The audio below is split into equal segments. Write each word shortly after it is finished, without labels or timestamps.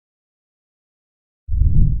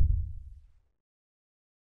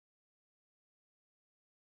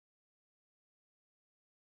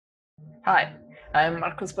Hi, I'm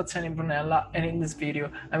Marco Spaziani Brunella, and in this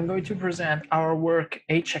video, I'm going to present our work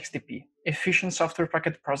hXDP, Efficient Software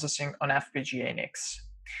Packet Processing on FPGA NICs.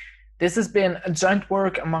 This has been a joint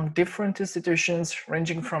work among different institutions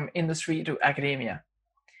ranging from industry to academia.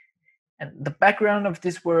 And the background of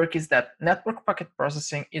this work is that network packet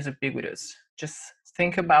processing is ubiquitous. Just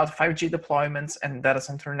think about 5G deployments and data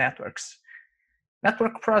center networks.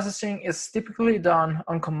 Network processing is typically done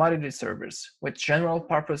on commodity servers with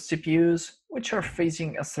general-purpose CPUs, which are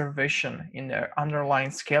facing a starvation in their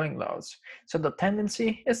underlying scaling laws. So the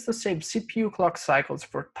tendency is to save CPU clock cycles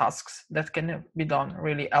for tasks that can be done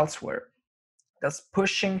really elsewhere, thus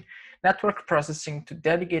pushing network processing to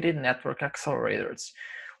dedicated network accelerators,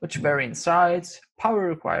 which vary in size, power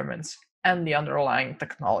requirements, and the underlying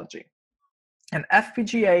technology. And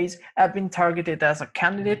FPGAs have been targeted as a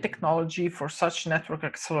candidate technology for such network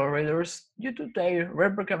accelerators due to their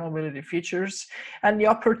reprogrammability features and the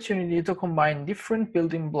opportunity to combine different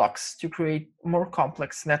building blocks to create more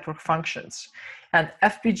complex network functions. And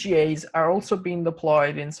FPGAs are also being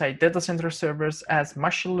deployed inside data center servers as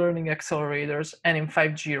machine learning accelerators and in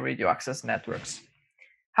 5G radio access networks.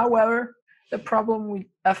 However, the problem with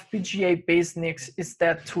FPGA-based NICs is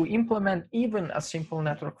that to implement even a simple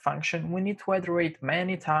network function, we need to iterate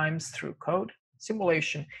many times through code,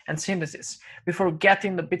 simulation, and synthesis before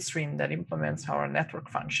getting the bitstream that implements our network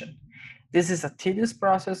function. This is a tedious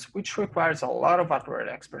process which requires a lot of hardware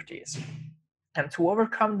expertise. And to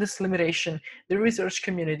overcome this limitation, the research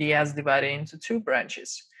community has divided into two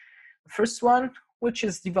branches. The first one, which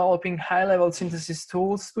is developing high-level synthesis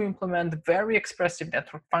tools to implement very expressive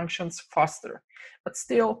network functions faster. But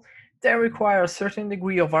still, they require a certain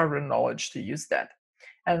degree of hardware knowledge to use that.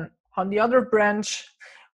 And on the other branch,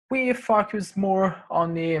 we focus more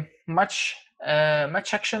on the match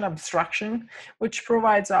action abstraction, which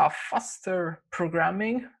provides a faster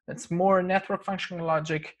programming that's more network function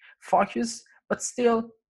logic focused, but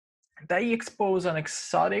still they expose an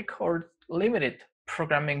exotic or limited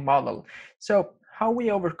programming model. So how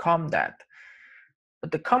we overcome that?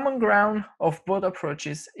 But the common ground of both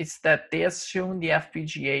approaches is that they assume the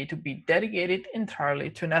FPGA to be dedicated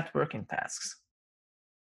entirely to networking tasks.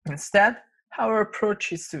 Instead, our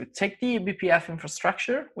approach is to take the eBPF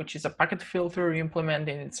infrastructure, which is a packet filter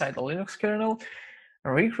implemented inside the Linux kernel,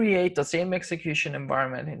 recreate the same execution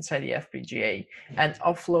environment inside the FPGA, and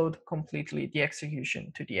offload completely the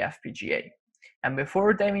execution to the FPGA. And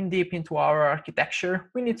before diving deep into our architecture,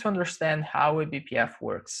 we need to understand how eBPF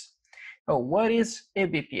works. So what is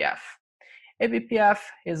eBPF? eBPF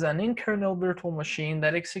is an in-kernel virtual machine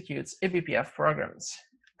that executes eBPF programs.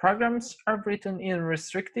 Programs are written in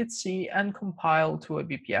restricted C and compiled to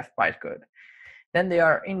eBPF bytecode. Then they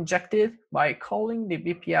are injected by calling the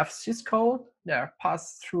BPF syscall. They are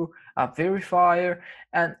passed through a verifier,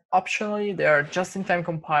 and optionally, they are just-in-time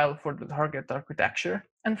compiled for the target architecture.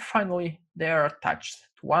 And finally, they are attached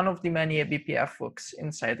to one of the many eBPF hooks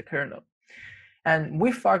inside the kernel. And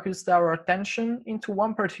we focused our attention into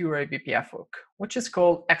one particular eBPF hook, which is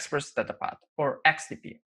called Express Data Path, or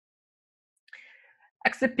XDP.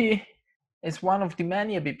 XDP is one of the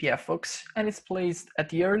many eBPF hooks, and it's placed at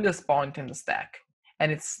the earliest point in the stack.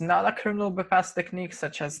 And it's not a kernel bypass technique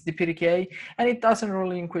such as DPDK, and it doesn't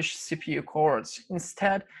relinquish CPU cores.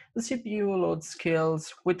 Instead, the CPU load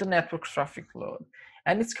scales with the network traffic load,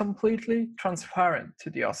 and it's completely transparent to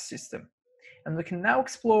the OS system. And we can now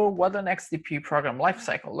explore what an XDP program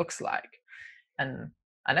lifecycle looks like. And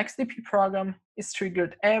an XDP program is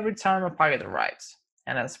triggered every time a packet arrives.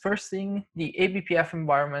 And as first thing, the eBPF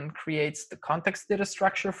environment creates the context data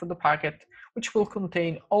structure for the packet, which will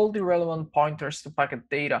contain all the relevant pointers to packet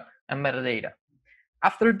data and metadata.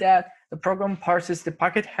 After that, the program parses the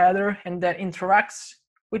packet header and then interacts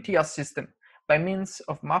with the OS system by means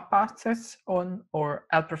of map access on or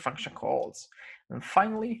helper function calls. And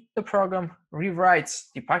finally, the program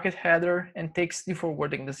rewrites the packet header and takes the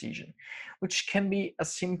forwarding decision, which can be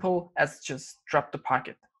as simple as just drop the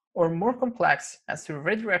packet, or more complex as to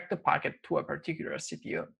redirect the packet to a particular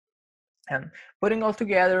CPU. And putting all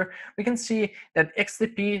together, we can see that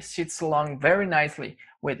XDP sits along very nicely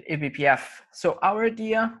with eBPF. So our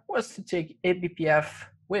idea was to take eBPF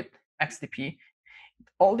with XDP,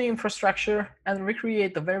 all the infrastructure, and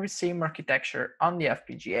recreate the very same architecture on the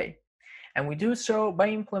FPGA. And we do so by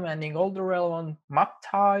implementing all the relevant map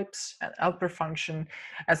types and helper function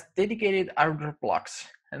as dedicated hardware blocks,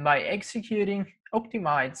 and by executing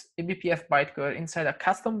optimized eBPF bytecode inside a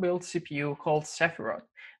custom-built CPU called Sephiroth,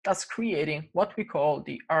 thus creating what we call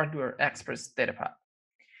the hardware express data path.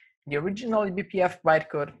 The original eBPF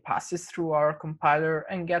bytecode passes through our compiler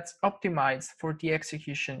and gets optimized for the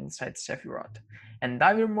execution inside Sephiroth. And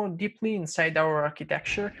diving more deeply inside our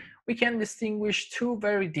architecture, we can distinguish two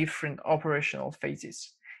very different operational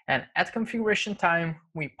phases. And at configuration time,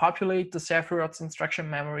 we populate the Sephiroth's instruction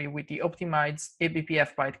memory with the optimized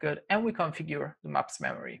eBPF bytecode and we configure the map's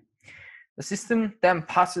memory. The system then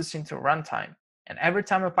passes into runtime. And every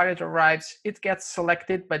time a packet arrives, it gets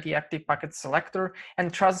selected by the active packet selector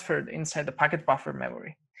and transferred inside the packet buffer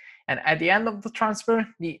memory. And at the end of the transfer,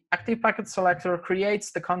 the active packet selector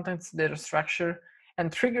creates the contents data structure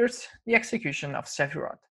and triggers the execution of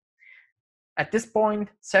Sephiroth. At this point,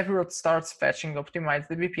 Sephiroth starts fetching optimized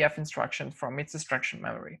eBPF instructions from its instruction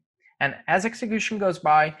memory. And as execution goes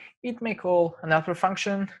by, it may call an helper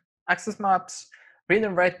function, access maps, read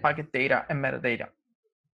and write packet data, and metadata.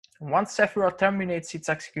 Once Sephiroth terminates its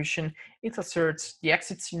execution, it asserts the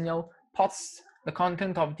exit signal, posts the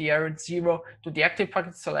content of the error 0 to the active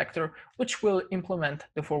packet selector, which will implement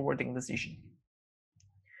the forwarding decision.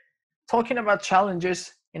 Talking about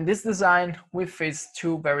challenges, in this design, we face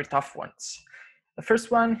two very tough ones. The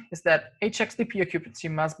first one is that hXDP occupancy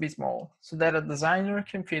must be small, so that a designer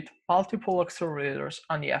can fit multiple accelerators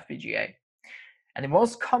on the FPGA. And the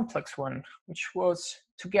most complex one, which was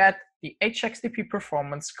to get the hXDP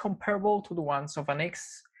performance comparable to the ones of an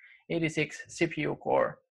x86 CPU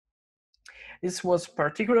core. This was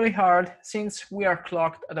particularly hard since we are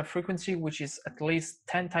clocked at a frequency which is at least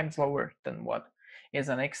 10 times lower than what is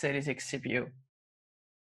an x86 CPU.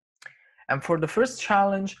 And for the first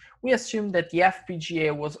challenge, we assumed that the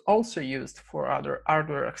FPGA was also used for other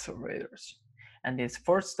hardware accelerators. And this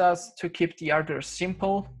forced us to keep the hardware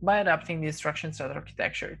simple by adapting the instruction set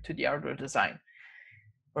architecture to the hardware design.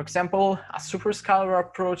 For example, a superscalar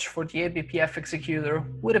approach for the eBPF executor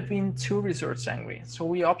would have been too resource hungry, so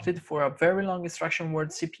we opted for a very long instruction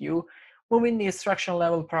word CPU, moving the instruction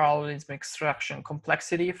level parallelism extraction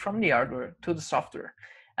complexity from the hardware to the software,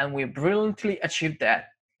 and we brilliantly achieved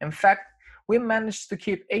that. In fact, we managed to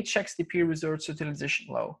keep hXDP resource utilization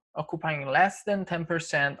low, occupying less than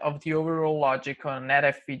 10% of the overall logic on net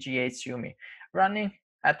FPGA SUMI, running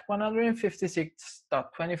at 156.25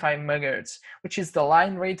 MHz, which is the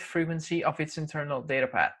line rate frequency of its internal data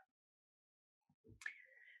path.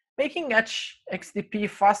 Making hXDP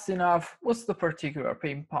fast enough was the particular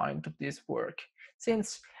pain point of this work,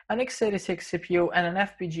 since an x86 CPU and an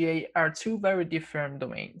FPGA are two very different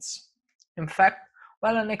domains. In fact,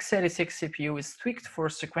 while an x86 CPU is tweaked for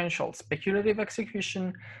sequential speculative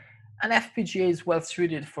execution, an FPGA is well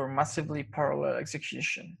suited for massively parallel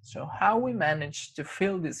execution. So how we managed to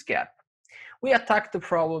fill this gap? We attacked the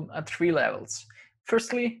problem at three levels.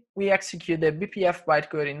 Firstly, we execute the BPF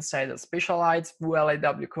bytecode inside a specialized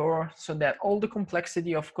VLAW core so that all the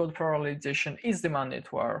complexity of code parallelization is demanded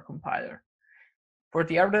to our compiler. For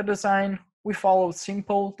the hardware design, we followed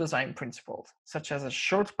simple design principles, such as a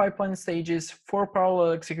short pipeline stages, 4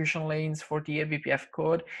 parallel execution lanes for the eBPF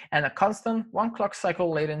code, and a constant 1 clock cycle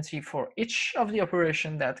latency for each of the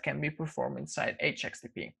operations that can be performed inside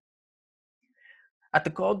hXDP. At the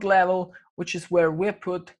code level, which is where we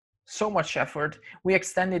put so much effort, we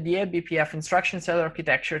extended the eBPF instruction set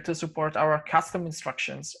architecture to support our custom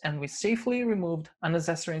instructions, and we safely removed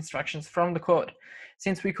unnecessary instructions from the code,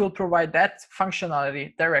 since we could provide that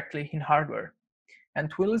functionality directly in hardware. And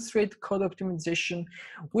to illustrate code optimization,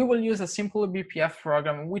 we will use a simple eBPF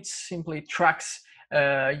program which simply tracks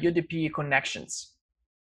UDP connections.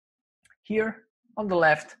 Here on the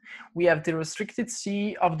left, we have the restricted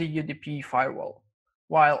C of the UDP firewall,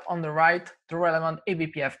 while on the right, the relevant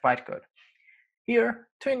eBPF bytecode. Here,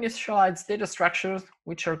 to initialize data structures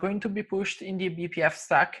which are going to be pushed in the eBPF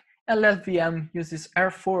stack, LLVM uses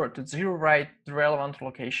R4 to zero-write the relevant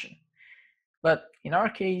location. But in our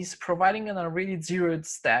case, providing an already zeroed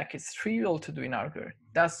stack is trivial to do in hardware.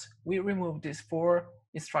 Thus, we remove these 4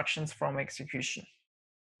 instructions from execution.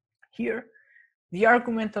 Here, the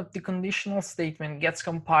argument of the conditional statement gets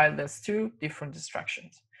compiled as 2 different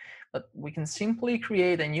instructions. But we can simply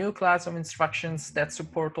create a new class of instructions that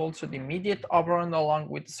support also the immediate operand along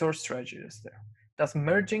with the source register, thus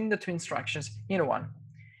merging the 2 instructions into one.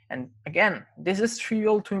 And again, this is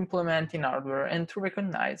trivial to implement in hardware and to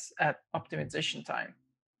recognize at optimization time.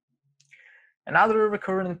 Another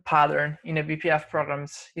recurrent pattern in eBPF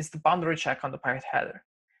programs is the boundary check on the packet header.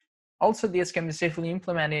 Also, this can be safely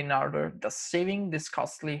implemented in hardware, thus saving this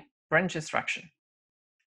costly branch instruction.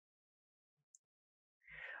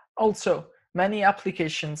 Also, Many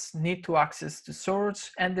applications need to access the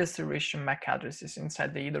source and destination MAC addresses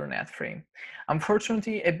inside the Ethernet frame.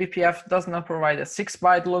 Unfortunately, eBPF does not provide a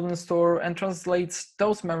 6-byte load and store and translates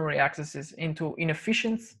those memory accesses into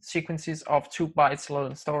inefficient sequences of 2 bytes load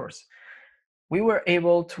and stores. We were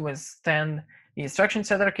able to extend the instruction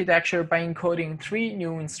set architecture by encoding 3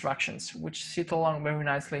 new instructions, which sit along very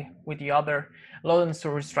nicely with the other load and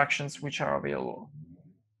store instructions which are available.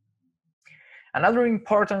 Another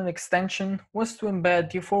important extension was to embed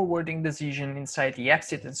the forwarding decision inside the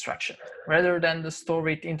exit instruction, rather than to store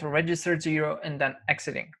it into register 0 and then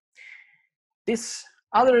exiting. This,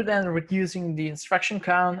 other than reducing the instruction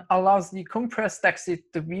count, allows the compressed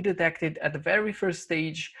exit to be detected at the very first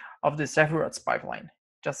stage of the Sephiroth's pipeline,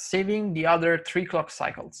 just saving the other 3 clock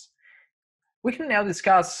cycles. We can now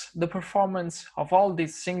discuss the performance of all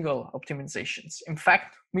these single optimizations. In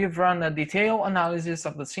fact, we have run a detailed analysis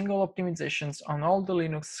of the single optimizations on all the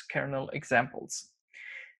Linux kernel examples.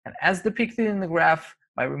 And as depicted in the graph,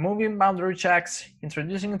 by removing boundary checks,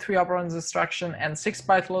 introducing 3 operands instruction, and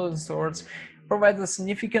 6-byte load and stores, provides a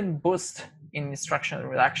significant boost in instruction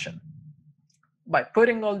reduction. By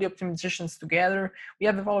putting all the optimizations together, we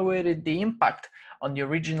have evaluated the impact on the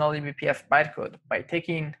original eBPF bytecode by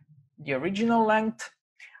taking the original length,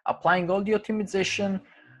 applying all the optimization,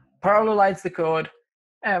 parallelize the code,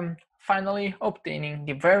 and finally obtaining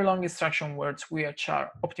the very long instruction words which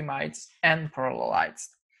are optimized and parallelized.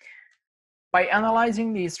 By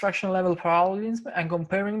analyzing the instruction level parallelism and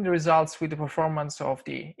comparing the results with the performance of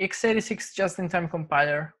the x86 just-in-time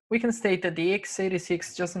compiler, we can state that the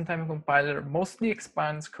x86 just-in-time compiler mostly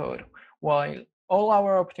expands code, while all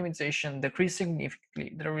our optimization decreased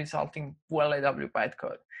significantly the resulting VLAW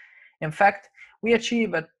bytecode. In fact, we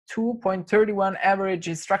achieve a 2.31 average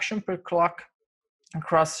instruction per clock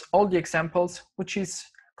across all the examples, which is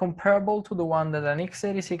comparable to the one that an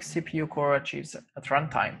x86 CPU core achieves at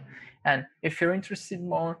runtime. And if you're interested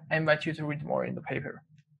more, I invite you to read more in the paper.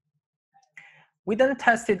 We then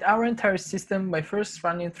tested our entire system by first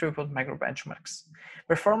running throughput micro benchmarks.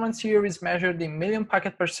 Performance here is measured in million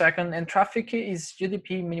packets per second, and traffic is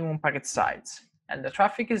UDP minimum packet size. And the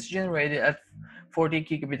traffic is generated at 40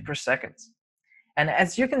 gigabit per second. And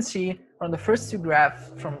as you can see from the first 2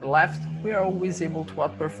 graphs from the left, we are always able to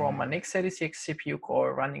outperform an x86 CPU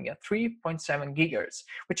core running at 3.7 gigahertz,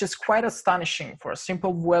 which is quite astonishing for a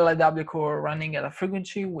simple VLAW core running at a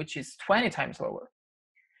frequency which is 20 times lower.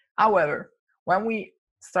 However, when we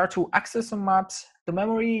start to access some maps, the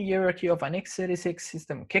memory hierarchy of an x86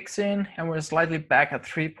 system kicks in, and we're slightly back at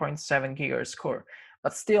 3.7 gigahertz core,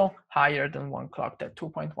 but still higher than one clocked at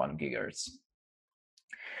 2.1 gigahertz.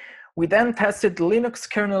 We then tested the Linux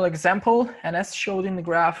kernel example, and as showed in the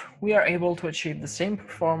graph, we are able to achieve the same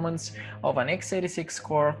performance of an x86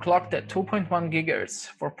 core clocked at 2.1 GHz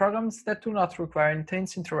for programs that do not require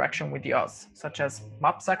intense interaction with the OS, such as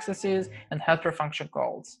maps accesses and helper function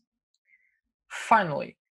calls.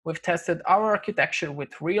 Finally, we've tested our architecture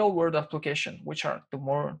with real-world applications, which are the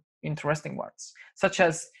more interesting ones, such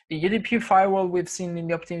as the UDP firewall we've seen in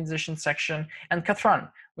the optimization section, and Catran,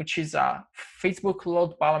 which is a Facebook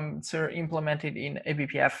load balancer implemented in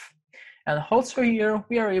eBPF. And also here,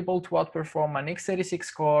 we are able to outperform an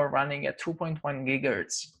x86 core running at 2.1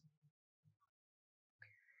 GHz.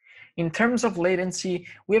 In terms of latency,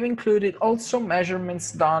 we have included also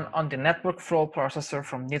measurements done on the network flow processor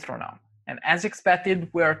from Nitronom. And as expected,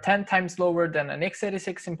 we are 10 times lower than an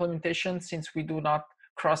x86 implementation since we do not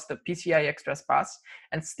cross the PCI Express pass,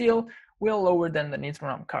 and still we are lower than the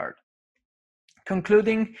Nitronom card.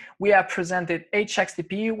 Concluding, we have presented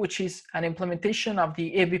hXDP, which is an implementation of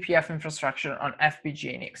the eBPF infrastructure on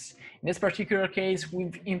FPGA-NICs. In this particular case,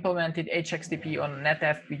 we've implemented hXDP on net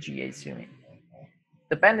FPGAs unit.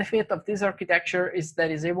 The benefit of this architecture is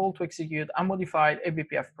that it is able to execute unmodified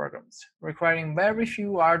eBPF programs, requiring very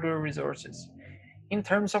few hardware resources. In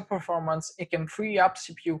terms of performance, it can free up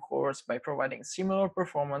CPU cores by providing similar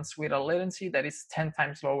performance with a latency that is 10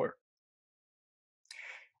 times lower.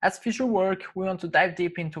 As future work, we want to dive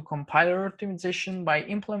deep into compiler optimization by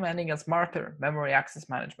implementing a smarter memory access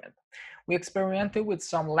management. We experimented with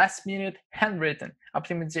some last-minute handwritten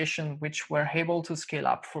optimization, which were able to scale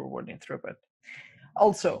up forwarding throughput.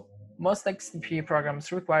 Also, most XDP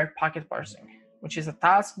programs require packet parsing, which is a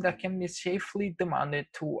task that can be safely demanded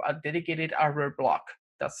to a dedicated hardware block,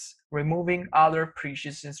 thus removing other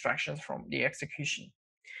precious instructions from the execution.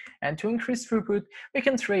 And to increase throughput, we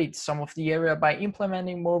can trade some of the area by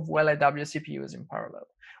implementing more VLAW CPUs in parallel.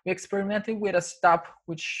 We experimented with a setup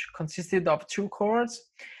which consisted of 2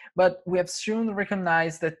 cores, but we have soon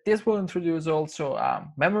recognized that this will introduce also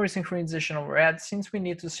memory synchronization overhead, since we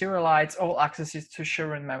need to serialize all accesses to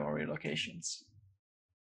shared memory locations.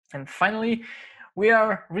 And finally, we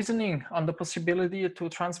are reasoning on the possibility to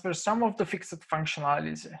transfer some of the fixed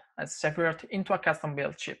functionalities as separate into a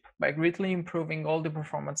custom-built chip by greatly improving all the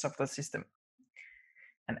performance of the system.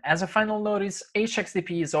 And as a final notice,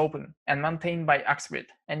 hXDP is open and maintained by Axbryd,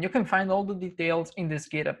 and you can find all the details in this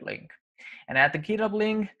GitHub link. And at the GitHub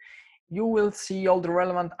link, you will see all the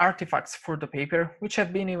relevant artifacts for the paper, which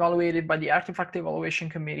have been evaluated by the Artifact Evaluation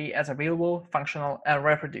Committee as available, functional, and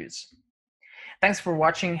reproduced. Thanks for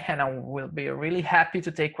watching, and I will be really happy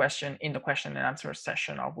to take questions in the question and answer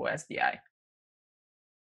session of OSDI.